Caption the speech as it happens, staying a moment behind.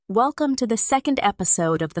Welcome to the second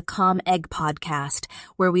episode of the Calm Egg Podcast,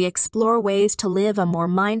 where we explore ways to live a more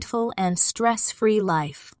mindful and stress-free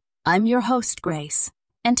life. I'm your host, Grace,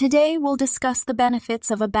 and today we'll discuss the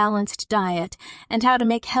benefits of a balanced diet and how to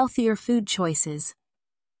make healthier food choices.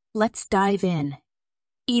 Let's dive in.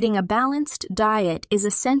 Eating a balanced diet is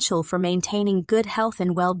essential for maintaining good health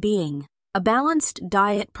and well-being. A balanced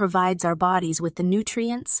diet provides our bodies with the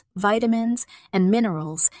nutrients, vitamins, and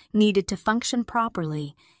minerals needed to function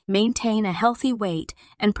properly, maintain a healthy weight,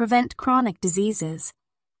 and prevent chronic diseases.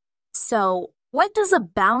 So, what does a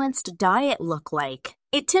balanced diet look like?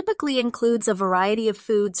 It typically includes a variety of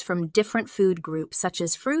foods from different food groups such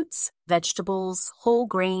as fruits, vegetables, whole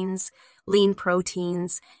grains, lean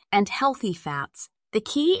proteins, and healthy fats. The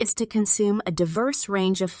key is to consume a diverse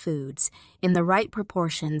range of foods in the right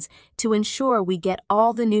proportions to ensure we get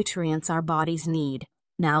all the nutrients our bodies need.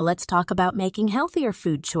 Now let's talk about making healthier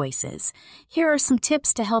food choices. Here are some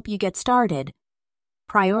tips to help you get started.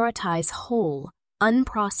 Prioritize whole,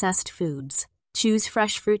 unprocessed foods. Choose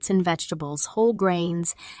fresh fruits and vegetables, whole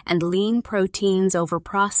grains, and lean proteins over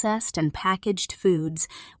processed and packaged foods,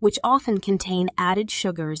 which often contain added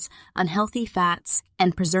sugars, unhealthy fats,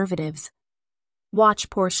 and preservatives. Watch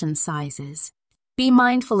portion sizes. Be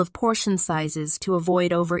mindful of portion sizes to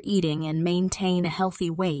avoid overeating and maintain a healthy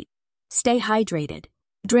weight. Stay hydrated.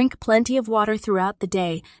 Drink plenty of water throughout the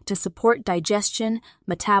day to support digestion,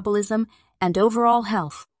 metabolism, and overall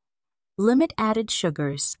health. Limit added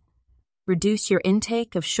sugars. Reduce your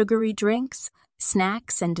intake of sugary drinks,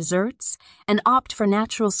 snacks, and desserts, and opt for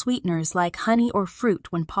natural sweeteners like honey or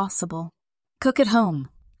fruit when possible. Cook at home.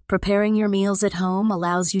 Preparing your meals at home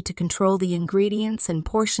allows you to control the ingredients and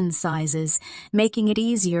portion sizes, making it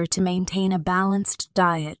easier to maintain a balanced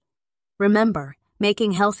diet. Remember,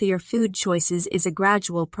 making healthier food choices is a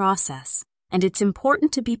gradual process, and it's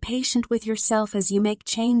important to be patient with yourself as you make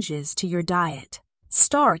changes to your diet.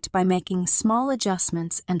 Start by making small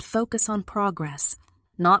adjustments and focus on progress,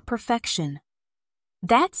 not perfection.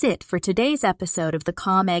 That's it for today's episode of the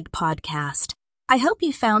Calm Egg Podcast. I hope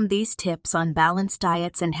you found these tips on balanced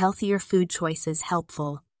diets and healthier food choices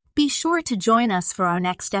helpful. Be sure to join us for our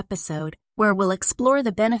next episode, where we'll explore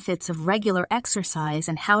the benefits of regular exercise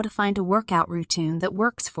and how to find a workout routine that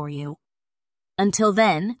works for you. Until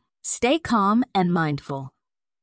then, stay calm and mindful.